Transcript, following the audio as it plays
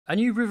A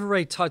new River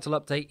Raid title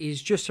update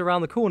is just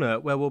around the corner,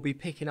 where we'll be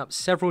picking up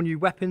several new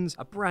weapons,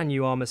 a brand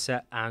new armor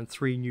set, and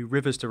 3 new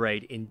rivers to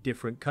raid in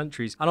different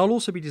countries. And I'll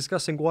also be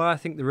discussing why I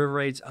think the River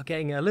Raids are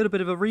getting a little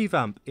bit of a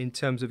revamp in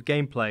terms of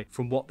gameplay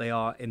from what they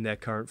are in their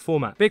current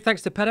format. Big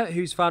thanks to Pedder,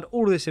 who's found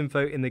all of this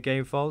info in the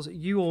game files.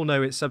 You all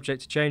know it's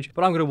subject to change,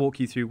 but I'm going to walk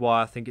you through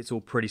why I think it's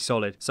all pretty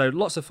solid. So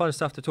lots of fun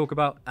stuff to talk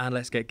about, and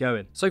let's get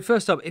going. So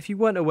first up, if you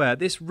weren't aware,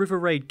 this River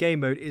Raid game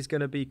mode is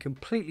going to be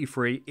completely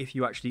free if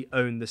you actually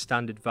own the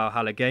standard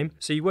Valhalla game.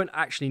 So you won't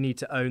actually need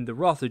to own the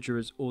Wrath of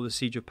Druids or the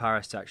Siege of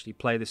Paris to actually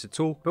play this at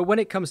all. But when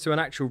it comes to an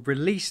actual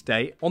release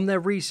date, on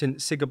their recent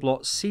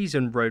Sigablot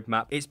season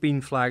roadmap, it's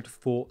been flagged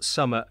for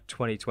summer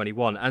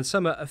 2021, and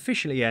summer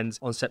officially ends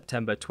on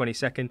September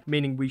 22nd,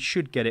 meaning we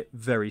should get it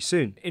very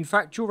soon. In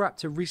fact,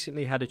 JorRaptor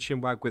recently had a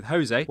chinwag with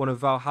Jose, one of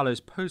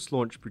Valhalla's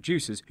post-launch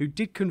producers, who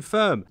did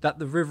confirm that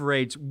the River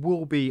Raids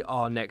will be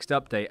our next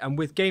update, and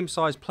with Game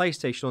Size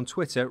PlayStation on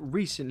Twitter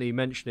recently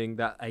mentioning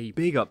that a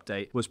big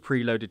update was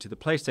preloaded to the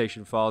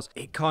PlayStation files,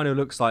 it kind of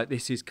looks like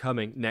this is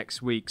coming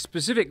next week,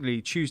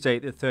 specifically Tuesday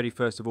the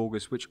 31st of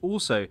August, which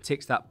also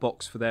ticks that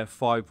box for their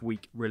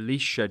 5-week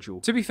release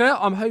schedule. To be fair,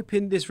 I'm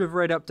hoping this River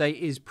Raid update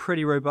is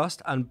pretty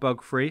robust and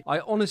bug-free.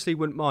 I honestly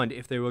wouldn't mind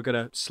if they were going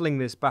to sling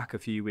this back a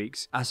few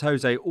weeks, as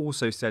Jose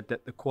also said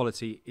that the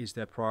quality is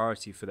their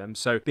priority for them,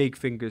 so big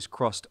fingers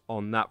crossed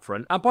on that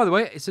front. And by the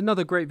way, it's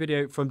another great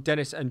video from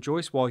Dennis and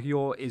Joyce while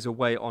Yor is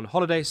away on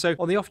holiday, so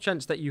on the off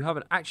chance that you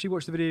haven't actually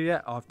watched the video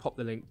yet, I've popped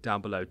the link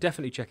down below.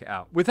 Definitely check it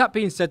out. With that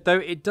being said though,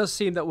 it does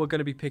seem that we're going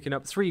to be picking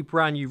up 3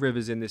 brand new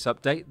rivers in this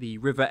update, the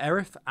River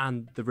Erith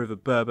and the River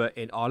Berber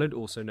in Ireland,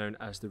 also known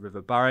as the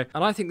River Barrow.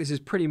 And I think this is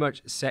pretty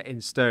much set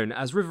in stone,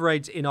 as River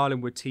Raids in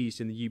Ireland were teased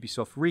in the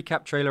Ubisoft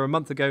recap trailer a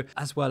month ago,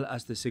 as well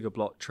as the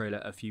Sigablot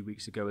trailer a few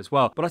weeks ago as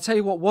well. But I tell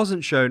you what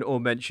wasn't shown or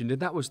mentioned,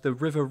 and that was the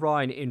River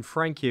Rhine in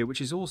Francia, which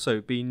has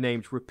also been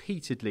named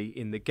repeatedly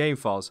in the game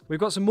files. We've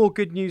got some more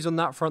good news on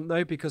that front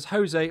though, because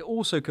Jose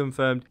also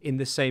confirmed in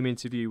the same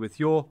interview with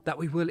Yor that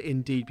we will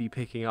indeed be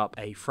picking up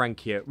a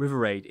Francia River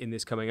Raid in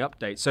this coming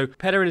update. So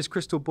Pedder in his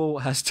crystal ball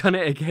has done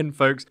it again,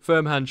 folks.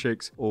 Firm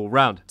handshakes all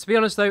round. To be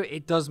honest though,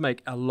 it does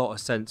make a lot of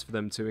sense for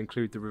them to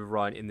include the River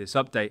Rhine in this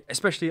update,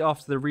 especially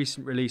after the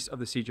recent release of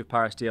the Siege of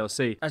Paris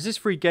DLC, as this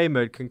free game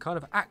mode can kind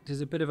of act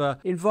as a bit of an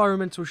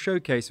environmental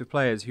showcase for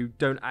players who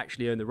don't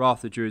actually own the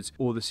Wrath of Druids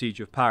or the Siege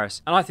of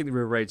Paris. And I think the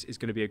River Raids is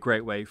going to be a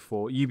great way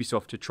for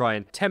Ubisoft to try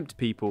and tempt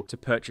people to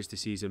purchase the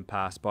season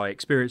pass by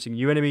experiencing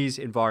new enemies,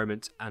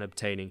 environments, and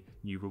obtaining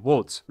new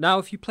rewards. Now,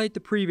 if you played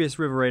the previous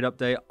River Raid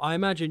update, I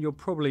imagine you're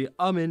probably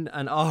umming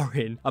and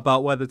ahhing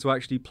about whether to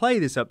actually play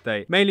this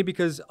update, mainly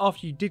because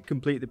after you did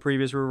complete the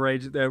previous River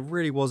Raids, there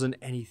really wasn't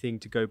anything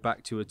to go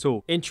back to at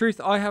all. In truth,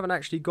 I haven't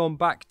actually gone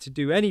back to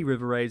do any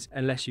River Raids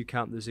unless you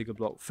count the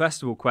Sigablot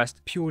Festival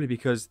quest, purely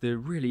because there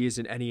really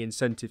isn't any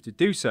incentive to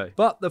do so.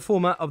 But the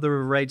format of the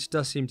River Raids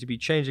does seem to be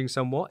changing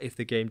somewhat if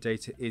the game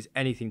data is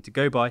anything to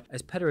go by,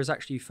 as Pedder has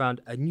actually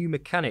found a new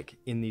mechanic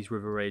in these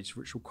River Raids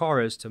which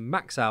requires us to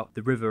max out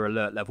the river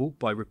alert level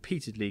by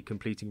repeatedly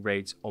completing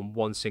raids on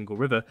one single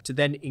river to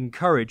then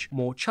encourage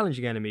more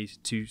challenging enemies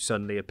to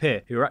suddenly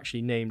appear, who are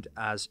actually named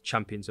as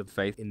Champions of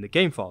Faith in the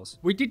game files.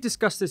 We did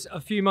discuss this a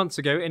few months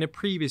ago in a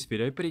previous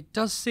video, but it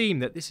does seem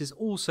that this is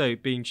also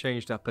being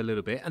changed up a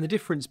little bit, and the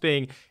difference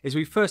being is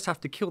we first have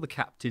to kill the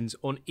captains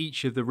on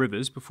each of the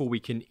rivers before we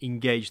can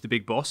engage the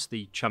big boss,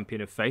 the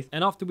Champion of Faith,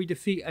 and after we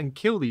defeat and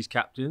kill these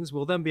captains,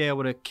 we'll then be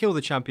able to kill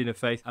the Champion of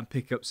Faith and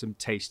pick up some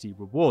tasty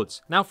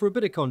rewards. Now, for a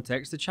bit of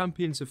context, the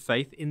Champions of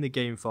Faith in the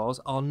game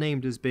files are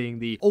named as being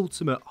the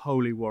ultimate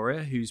holy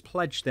warrior who's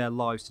pledged their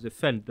lives to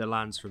defend their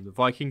lands from the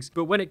Vikings,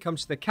 but when it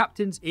comes to the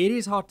captains, it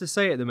is hard to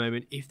say at the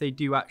moment if they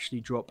do actually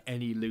drop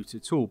any loot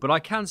at all. But I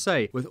can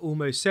say with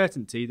almost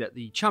certainty that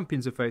the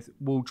Champions of Faith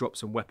will drop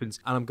some weapons,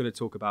 and I'm going to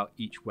talk about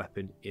each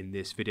weapon in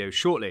this video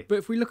shortly. But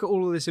if we look at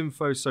all of this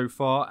info so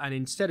far, and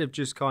instead of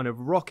just kind of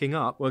rocking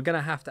up, we're going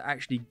to have to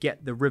actually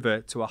get the river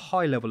to a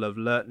high level of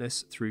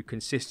alertness through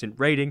consistent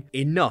raiding,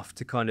 enough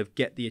to kind of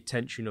get the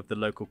attention of the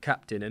local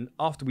captain. And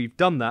after we've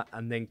done that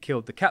and then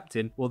killed the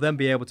captain, we'll then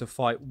be able to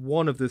fight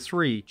one of the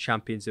 3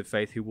 Champions of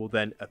Faith who will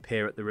then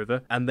appear at the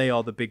river, and they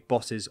are the big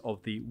bosses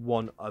of the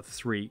 1 of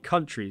 3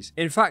 countries.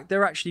 In fact,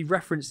 they're actually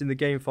referenced in the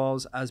game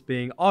files as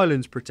being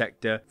Ireland's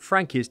protector,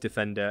 Francia's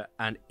defender,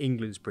 and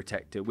England's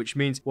protector, which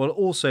means we'll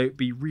also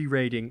be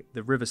re-raiding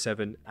the River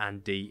 7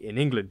 and D in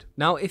England.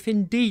 Now, if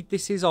indeed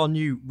this is our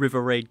new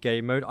River Raid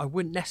game mode, I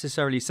wouldn't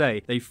necessarily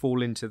say they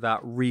fall into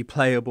that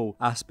replayable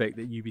aspect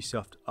that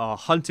Ubisoft are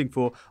hunting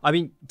for. I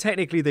mean,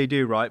 technically they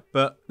do, right?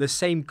 But the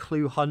same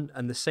clue hunt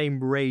and the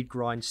same raid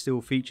grind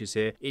still features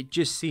here. It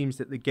just seems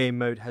that the game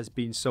mode has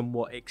been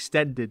somewhat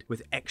extended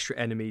with extra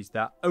enemies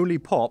that only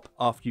pop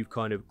after you've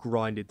kind of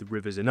grinded the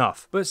rivers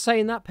enough. But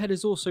saying that,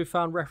 Pedder's also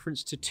found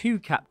reference to 2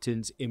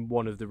 captains in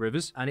one of the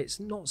rivers, and it's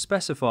not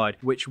specified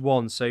which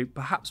one, so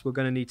perhaps we're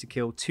going to need to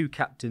kill 2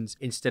 captains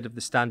instead of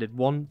the standard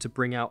 1 to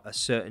bring out a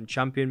certain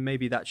champion.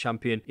 Maybe that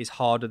champion is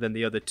harder than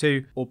the other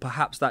 2, or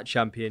perhaps that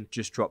champion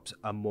just drops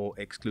a more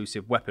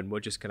exclusive weapon. We're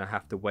just going to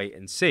have to wait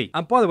and see.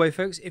 And by the way,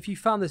 folks, if you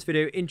found this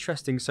video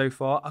interesting so so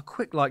far, a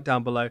quick like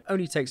down below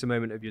only takes a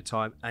moment of your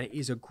time, and it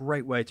is a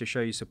great way to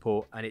show your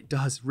support, and it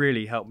does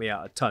really help me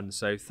out a ton,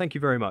 so thank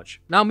you very much.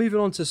 Now moving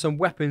on to some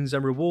weapons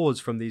and rewards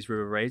from these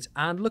river raids,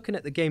 and looking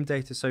at the game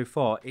data so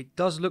far, it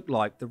does look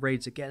like the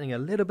raids are getting a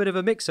little bit of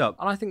a mix up,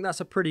 and I think that's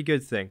a pretty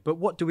good thing. But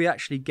what do we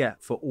actually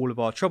get for all of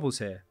our troubles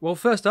here? Well,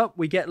 first up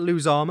we get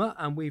Lugh's armor,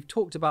 and we've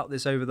talked about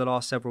this over the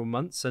last several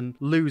months, and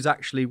Lugh's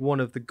actually one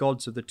of the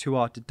gods of the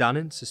Tuatha De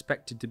Danann,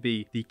 suspected to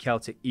be the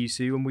Celtic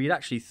Isu, and we'd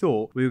actually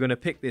thought we were going to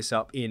pick this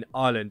up in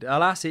Ireland.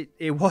 Alas,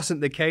 it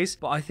wasn't the case,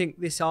 but I think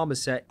this armor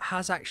set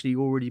has actually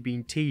already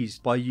been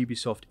teased by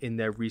Ubisoft in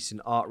their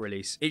recent art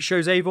release. It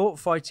shows Eivor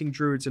fighting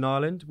druids in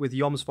Ireland with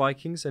Yom's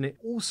Vikings, and it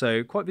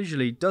also, quite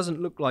visually,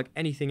 doesn't look like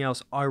anything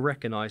else I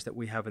recognise that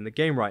we have in the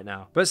game right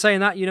now. But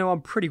saying that, you know,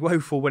 I'm pretty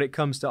woeful when it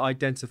comes to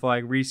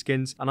identifying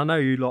reskins, and I know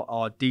you lot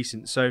are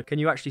decent, so can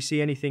you actually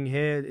see anything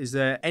here? Is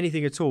there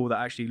anything at all that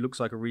actually looks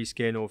like a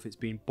reskin, or if it's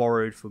been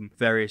borrowed from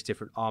various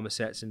different armor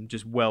sets and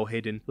just well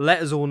hidden?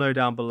 Let us all know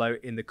down below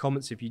in the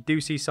comments if you do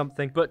see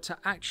something. But to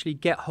actually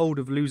get hold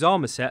of Lugh's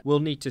armor set, we'll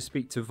need to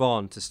speak to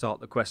Varn to start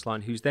the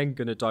questline, who's then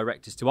going to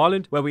direct us to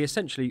Ireland, where we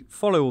essentially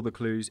follow all the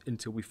clues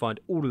until we find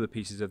all of the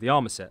pieces of the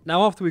armor set.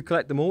 Now after we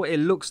collect them all, it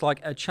looks like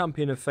a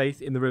champion of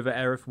faith in the River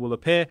Erith will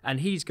appear, and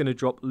he's going to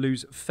drop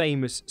Lugh's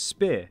famous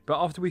spear.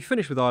 But after we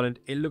finish with Ireland,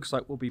 it looks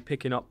like we'll be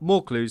picking up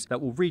more clues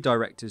that will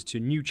redirect us to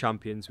new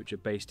champions which are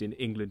based in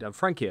England and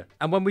Francia.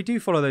 And when we do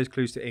follow those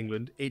clues to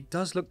England, it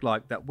does look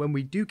like that when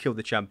we do kill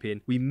the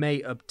champion, we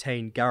may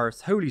obtain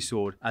Gareth's holy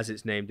sword, as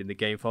it's named in the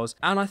game files,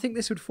 and I think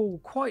this would fall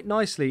quite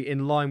nicely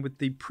in line with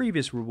the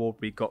previous reward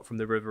we got from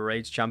the River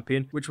Raids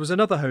champion, which was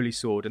another holy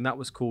sword, and that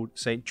was called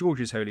St.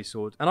 George's holy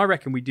sword, and I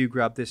reckon we do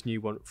grab this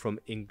new one from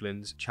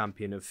England's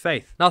champion of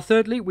faith. Now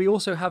thirdly, we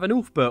also have an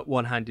ulfberht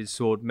one-handed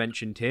sword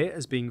mentioned here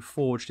as being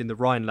forged in the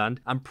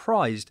Rhineland and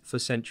prized for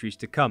centuries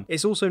to come.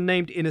 It's also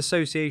named in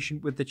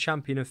association with the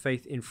champion of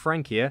faith in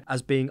Francia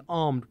as being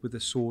armed with a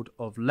sword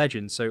of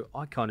legend, so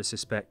I kind of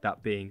suspect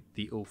that being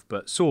the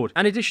ulfberht sword.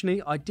 And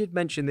additionally, I did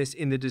mention this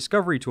in the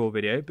Discovery Tour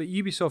video, but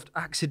Ubisoft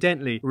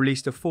accidentally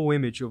released a full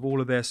image of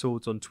all of their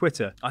swords on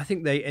Twitter. I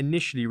think they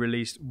initially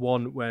released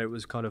one where it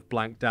was kind of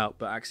blanked out,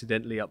 but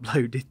accidentally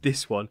uploaded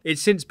this one.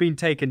 It's since been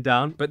taken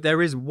down, but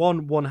there is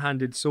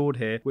one-handed sword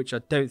here, which I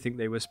don't think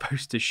they were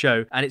supposed to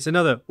show, and it's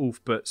another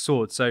ulfberht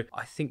sword, so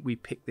I think we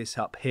picked this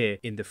up here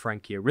in the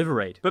Francia River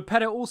Raid. But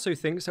Pedder also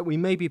thinks that we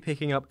may be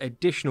picking up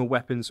additional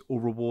weapons or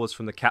rewards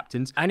from the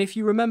captains, and if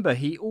you remember,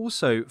 he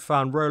also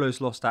found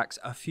Rollo's lost axe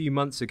a few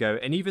months ago,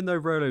 and even though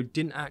Rollo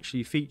didn't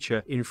actually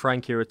feature in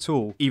Francia at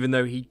all, even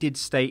though he did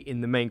state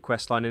in the main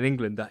questline in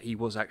England that he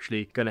was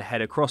actually going to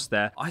head across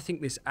there, I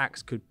think this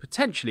axe could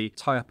potentially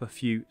tie up a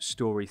few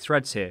story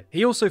threads here.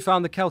 He also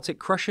found the Celtic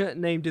Crusher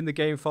named in the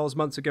game files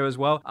months ago as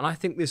well, and I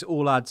think this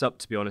all adds up,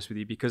 to be honest with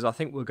you, because I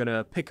think we're going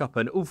to pick up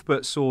an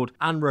ulfberht sword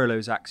and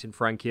Rollo's axe in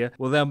Francia.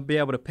 We'll then be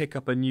able to pick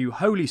up a new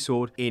holy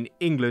sword in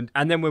England,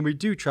 and then when we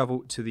do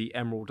travel to the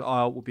Emerald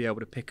Isle, we'll be able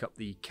to pick up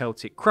the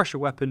Celtic Crusher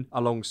weapon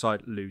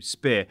alongside Lugh's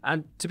spear.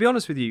 And to be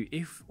honest with you,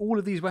 if all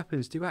of these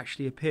weapons do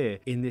actually appear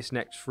in this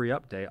next free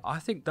update, I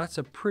think that's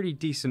a pretty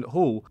decent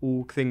haul,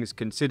 all things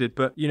considered,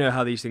 but you know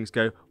how these things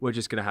go, we're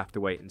just going to have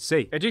to wait and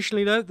see.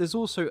 Additionally though, there's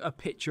also a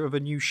picture of a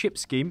new ship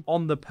scheme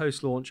on the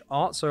post-launch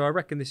art, so I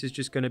reckon this is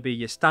just going to be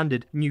your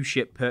standard new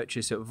ship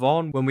purchase at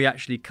Varn when we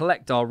actually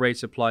collect our raid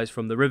supplies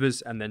from the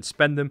rivers and then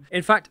spend them.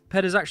 In fact,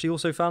 Pedder's actually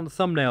also found the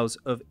thumbnails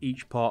of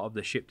each part of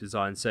the ship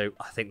design, so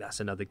I think that's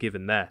another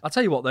given there. I'll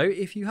tell you what though,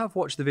 if you have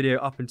watched the video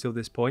up until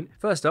this point,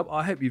 first up,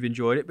 I hope you've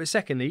enjoyed it, but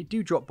secondly,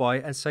 do drop by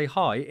and say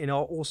hi in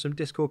our awesome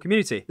Discord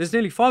community. There's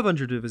nearly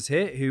 500 of us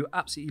here who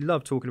absolutely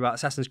love talking about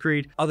Assassin's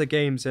Creed, other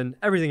games and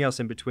everything else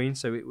in between,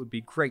 so it would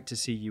be great to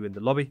see you in the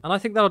lobby. And I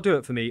think that'll do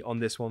it for me on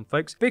this one,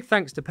 folks. Big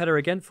thanks to Pedder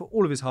again for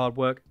all of his hard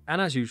work,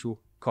 and as usual,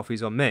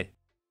 coffee's on me.